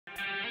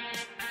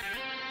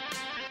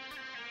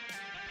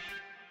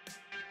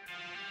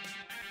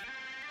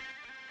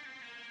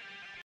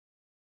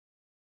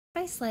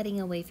by sliding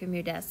away from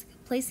your desk,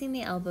 placing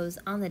the elbows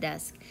on the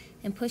desk,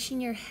 and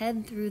pushing your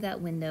head through that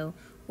window,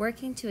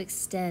 working to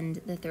extend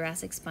the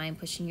thoracic spine,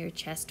 pushing your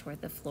chest toward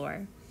the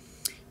floor.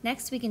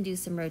 Next, we can do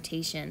some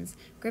rotations,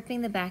 gripping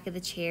the back of the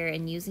chair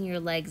and using your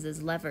legs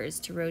as levers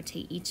to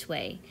rotate each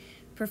way.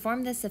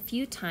 Perform this a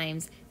few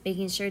times,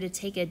 making sure to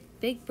take a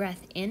big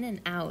breath in and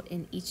out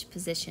in each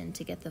position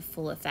to get the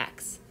full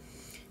effects.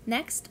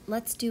 Next,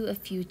 let's do a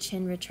few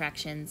chin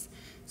retractions.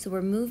 So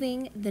we're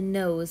moving the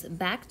nose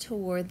back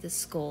toward the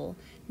skull,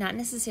 not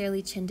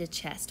necessarily chin to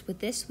chest. With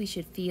this, we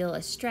should feel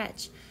a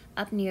stretch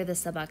up near the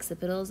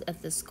suboccipitals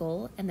of the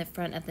skull and the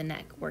front of the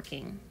neck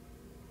working.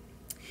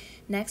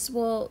 Next,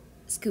 we'll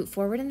scoot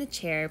forward in the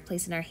chair,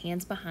 placing our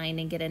hands behind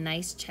and get a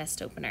nice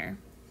chest opener.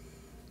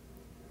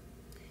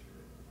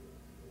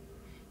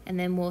 And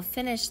then we'll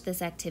finish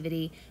this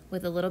activity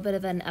with a little bit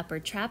of an upper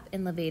trap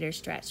and levator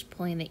stretch,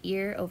 pulling the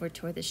ear over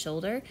toward the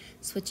shoulder,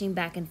 switching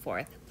back and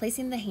forth.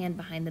 Placing the hand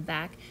behind the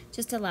back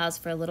just allows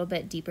for a little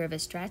bit deeper of a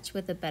stretch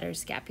with a better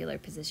scapular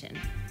position.